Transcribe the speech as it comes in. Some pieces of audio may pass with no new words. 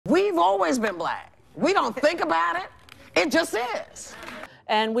always been black. We don't think about it. It just is.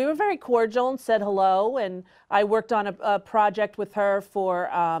 And we were very cordial and said hello, and I worked on a project with her for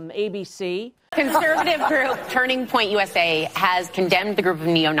ABC. Conservative group Turning Point USA has condemned the group of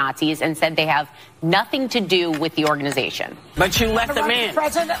neo-Nazis and said they have nothing to do with the organization. But you let them in.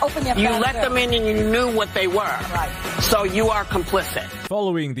 You let them in and you knew what they were. Right. So you are complicit.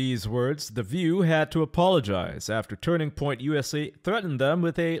 Following these words, The View had to apologize after Turning Point USA threatened them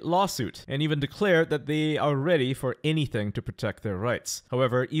with a lawsuit and even declared that they are ready for anything to protect their rights.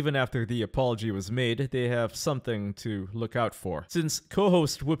 However, even after the apology was made, they have something to look out for. Since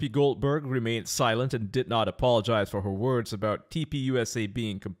co-host Whoopi Goldberg remained silent and did not apologize for her words about TPUSA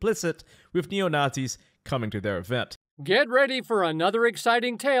being complicit with neo-Nazis coming to their event. Get ready for another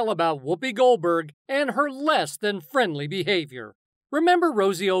exciting tale about Whoopi Goldberg and her less than friendly behavior. Remember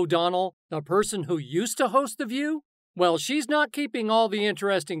Rosie O'Donnell, the person who used to host The View? Well, she's not keeping all the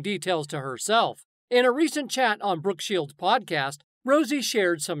interesting details to herself. In a recent chat on Brooke Shields' podcast, Rosie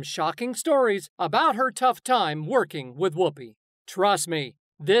shared some shocking stories about her tough time working with Whoopi. Trust me,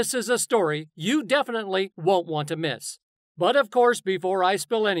 this is a story you definitely won't want to miss. But of course, before I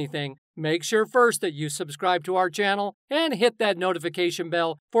spill anything, make sure first that you subscribe to our channel and hit that notification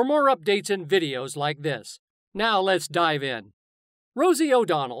bell for more updates and videos like this. Now let's dive in. Rosie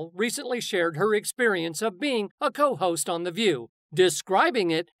O'Donnell recently shared her experience of being a co-host on The View,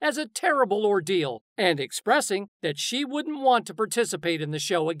 describing it as a terrible ordeal and expressing that she wouldn't want to participate in the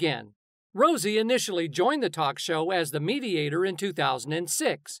show again. Rosie initially joined the talk show as the mediator in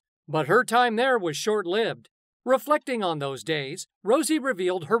 2006, but her time there was short-lived. Reflecting on those days, Rosie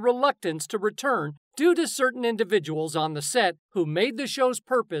revealed her reluctance to return due to certain individuals on the set who made the show's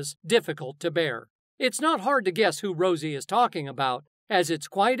purpose difficult to bear. It's not hard to guess who Rosie is talking about, as it's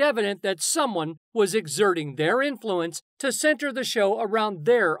quite evident that someone was exerting their influence to center the show around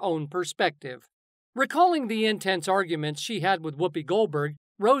their own perspective. Recalling the intense arguments she had with Whoopi Goldberg,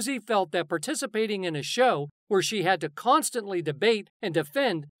 Rosie felt that participating in a show where she had to constantly debate and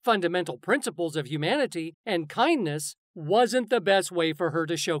defend fundamental principles of humanity and kindness wasn't the best way for her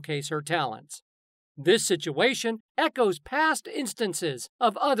to showcase her talents. This situation echoes past instances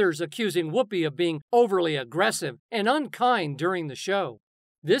of others accusing Whoopi of being overly aggressive and unkind during the show.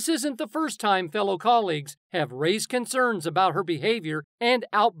 This isn't the first time fellow colleagues have raised concerns about her behavior and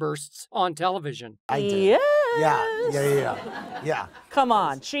outbursts on television. I did. Yes. Yeah. Come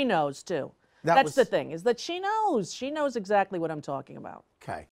on, she knows too. That's the thing, is that she knows. She knows exactly what I'm talking about.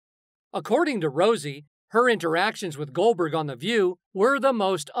 Okay. According to Rosie, her interactions with Goldberg on The View were the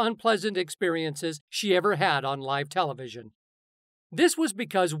most unpleasant experiences she ever had on live television. This was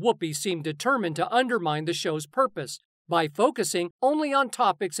because Whoopi seemed determined to undermine the show's purpose by focusing only on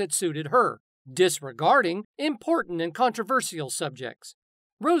topics that suited her, disregarding important and controversial subjects.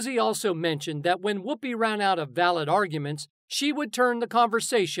 Rosie also mentioned that when Whoopi ran out of valid arguments, she would turn the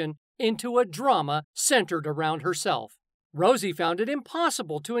conversation into a drama centered around herself. Rosie found it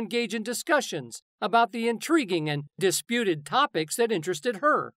impossible to engage in discussions about the intriguing and disputed topics that interested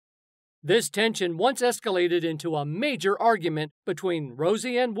her. This tension once escalated into a major argument between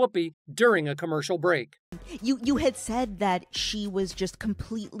Rosie and Whoopi during a commercial break. You had said that she was just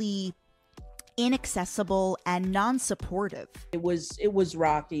completely inaccessible and non-supportive. It was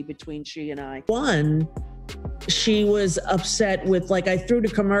rocky between she and I. One, she was upset with, like, I threw the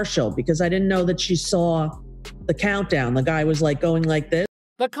commercial because I didn't know that she saw the countdown. The guy was like going like this.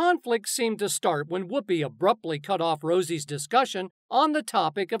 The conflict seemed to start when Whoopi abruptly cut off Rosie's discussion on the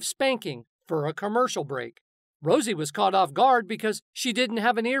topic of spanking for a commercial break. Rosie was caught off guard because she didn't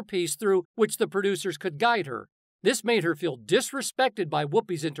have an earpiece through which the producers could guide her. This made her feel disrespected by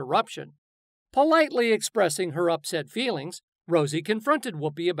Whoopi's interruption. Politely expressing her upset feelings, Rosie confronted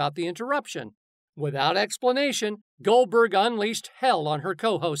Whoopi about the interruption. Without explanation, Goldberg unleashed hell on her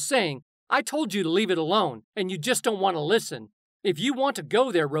co-host, saying, "I told you to leave it alone, and you just don't want to listen. If you want to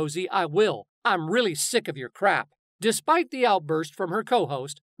go there, Rosie, I will. I'm really sick of your crap." Despite the outburst from her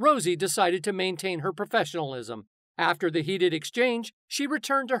co-host, Rosie decided to maintain her professionalism. After the heated exchange, she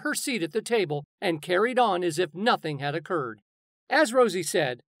returned to her seat at the table and carried on as if nothing had occurred. As Rosie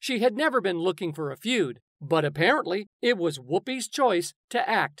said, she had never been looking for a feud, but apparently it was Whoopi's choice to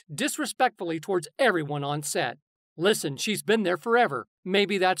act disrespectfully towards everyone on set. Listen, she's been there forever.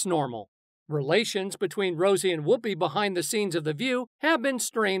 Maybe that's normal. Relations between Rosie and Whoopi behind the scenes of The View have been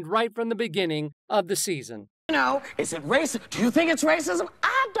strained right from the beginning of the season. You know, is it racism? Do you think it's racism?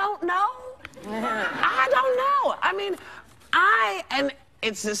 I don't know. I don't know. I mean, and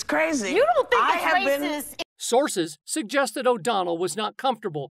it's just crazy. You don't think it's racist? Sources suggest that O'Donnell was not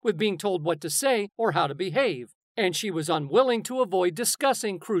comfortable with being told what to say or how to behave. and she was unwilling to avoid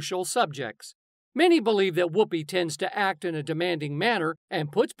discussing crucial subjects. Many believe that Whoopi tends to act in a demanding manner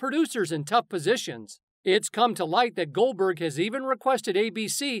and puts producers in tough positions. It's come to light that Goldberg has even requested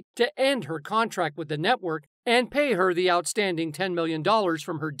ABC to end her contract with the network and pay her the outstanding $10 million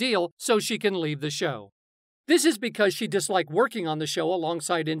from her deal so she can leave the show. This is because she disliked working on the show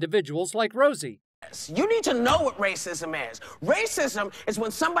alongside individuals like Rosie. You need to know what racism is. Racism is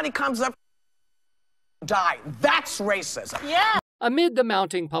when somebody comes up, die. That's racism. Yeah. Amid the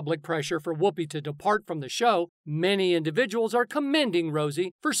mounting public pressure for Whoopi to depart from the show, many individuals are commending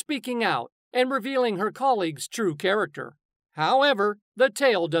Rosie for speaking out and revealing her colleagues' true character. However, the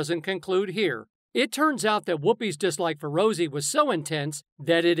tale doesn't conclude here. It turns out that Whoopi's dislike for Rosie was so intense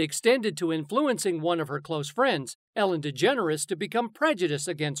that it extended to influencing one of her close friends, Ellen DeGeneres, to become prejudiced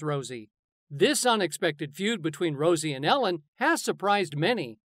against Rosie. This unexpected feud between Rosie and Ellen has surprised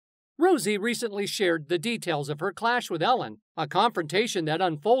many. Rosie recently shared the details of her clash with Ellen, a confrontation that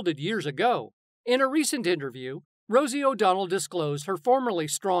unfolded years ago. In a recent interview, Rosie O'Donnell disclosed her formerly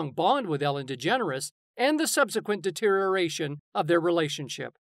strong bond with Ellen DeGeneres and the subsequent deterioration of their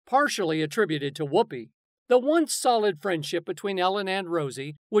relationship, partially attributed to Whoopi. The once solid friendship between Ellen and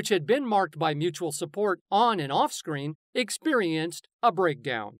Rosie, which had been marked by mutual support on and off screen, experienced a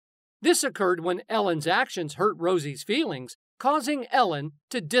breakdown. This occurred when Ellen's actions hurt Rosie's feelings, causing Ellen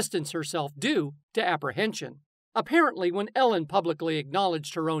to distance herself due to apprehension. Apparently, when Ellen publicly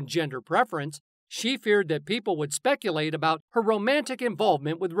acknowledged her own gender preference, she feared that people would speculate about her romantic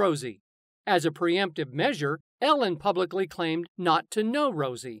involvement with Rosie. As a preemptive measure, Ellen publicly claimed not to know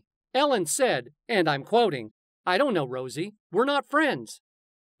Rosie. Ellen said, and I'm quoting, "I don't know Rosie. We're not friends.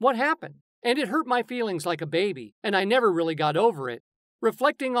 What happened? And it hurt my feelings like a baby, and I never really got over it."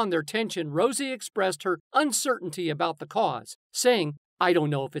 Reflecting on their tension, Rosie expressed her uncertainty about the cause, saying, "I don't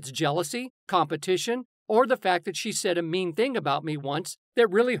know if it's jealousy, competition, or the fact that she said a mean thing about me once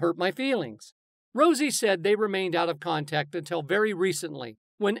that really hurt my feelings." Rosie said they remained out of contact until very recently,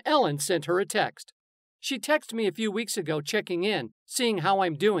 when Ellen sent her a text. "She texted me a few weeks ago checking in, seeing how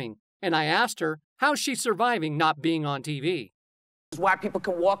I'm doing, and I asked her, how's she surviving not being on TV?" Why people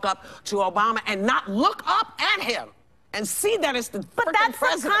can walk up to Obama and not look up at him and see that it's the But that's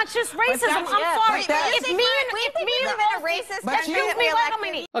president. subconscious racism. I'm sorry. If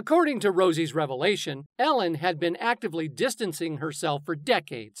According to Rosie's revelation, Ellen had been actively distancing herself for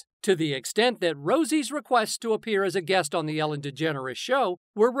decades, to the extent that Rosie's requests to appear as a guest on the Ellen DeGeneres show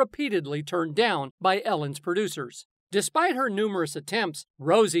were repeatedly turned down by Ellen's producers. Despite her numerous attempts,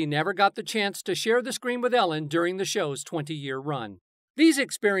 Rosie never got the chance to share the screen with Ellen during the show's 20-year run. These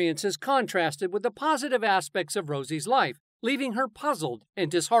experiences contrasted with the positive aspects of Rosie's life, leaving her puzzled and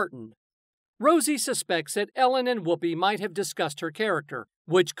disheartened. Rosie suspects that Ellen and Whoopi might have discussed her character,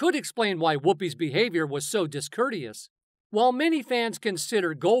 which could explain why Whoopi's behavior was so discourteous. While many fans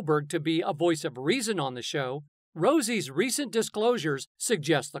consider Goldberg to be a voice of reason on the show, Rosie's recent disclosures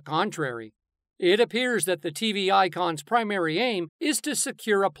suggest the contrary. It appears that the TV icon's primary aim is to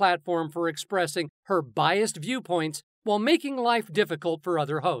secure a platform for expressing her biased viewpoints while making life difficult for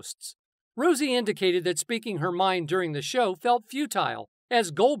other hosts. Rosie indicated that speaking her mind during the show felt futile,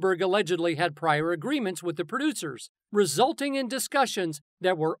 as Goldberg allegedly had prior agreements with the producers, resulting in discussions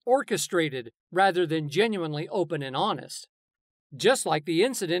that were orchestrated rather than genuinely open and honest. Just like the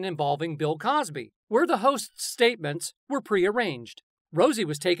incident involving Bill Cosby, where the host's statements were prearranged. Rosie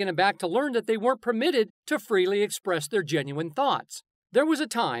was taken aback to learn that they weren't permitted to freely express their genuine thoughts. There was a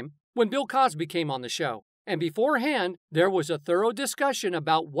time when Bill Cosby came on the show, and beforehand, there was a thorough discussion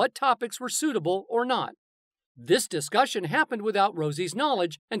about what topics were suitable or not. This discussion happened without Rosie's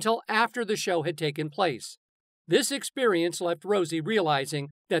knowledge until after the show had taken place. This experience left Rosie realizing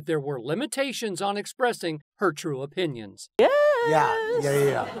that there were limitations on expressing her true opinions.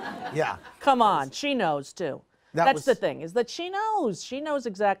 Yeah. Come on, she knows too. That's the thing, is that she knows. She knows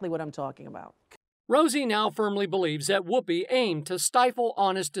exactly what I'm talking about. Rosie now firmly believes that Whoopi aimed to stifle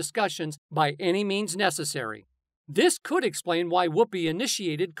honest discussions by any means necessary. This could explain why Whoopi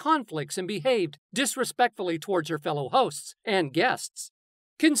initiated conflicts and behaved disrespectfully towards her fellow hosts and guests.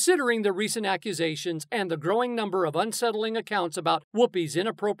 Considering the recent accusations and the growing number of unsettling accounts about Whoopi's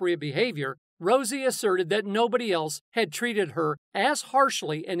inappropriate behavior, Rosie asserted that nobody else had treated her as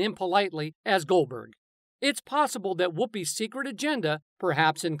harshly and impolitely as Goldberg. It's possible that Whoopi's secret agenda,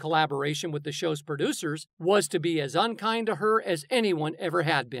 perhaps in collaboration with the show's producers, was to be as unkind to her as anyone ever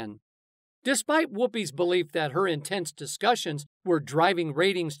had been. Despite Whoopi's belief that her intense discussions were driving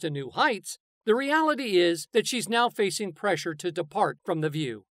ratings to new heights, the reality is that she's now facing pressure to depart from The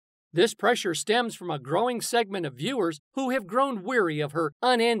View. This pressure stems from a growing segment of viewers who have grown weary of her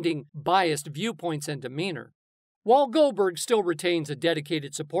unending, biased viewpoints and demeanor. While Goldberg still retains a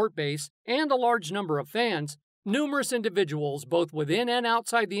dedicated support base and a large number of fans, numerous individuals, both within and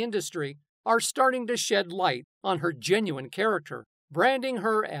outside the industry, are starting to shed light on her genuine character, branding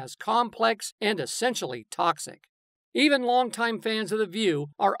her as complex and essentially toxic. Even longtime fans of The View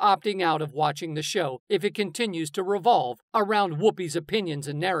are opting out of watching the show if it continues to revolve around Whoopi's opinions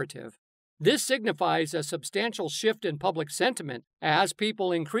and narrative. This signifies a substantial shift in public sentiment as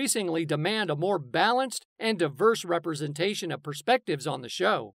people increasingly demand a more balanced and diverse representation of perspectives on the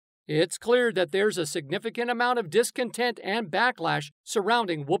show. It's clear that there's a significant amount of discontent and backlash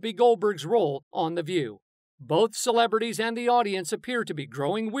surrounding Whoopi Goldberg's role on The View. Both celebrities and the audience appear to be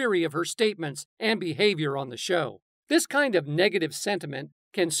growing weary of her statements and behavior on the show. This kind of negative sentiment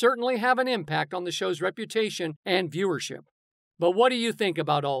can certainly have an impact on the show's reputation and viewership. But what do you think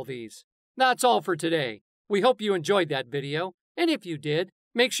about all these? That's all for today. We hope you enjoyed that video, and if you did,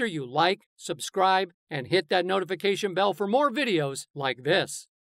 make sure you like, subscribe, and hit that notification bell for more videos like this.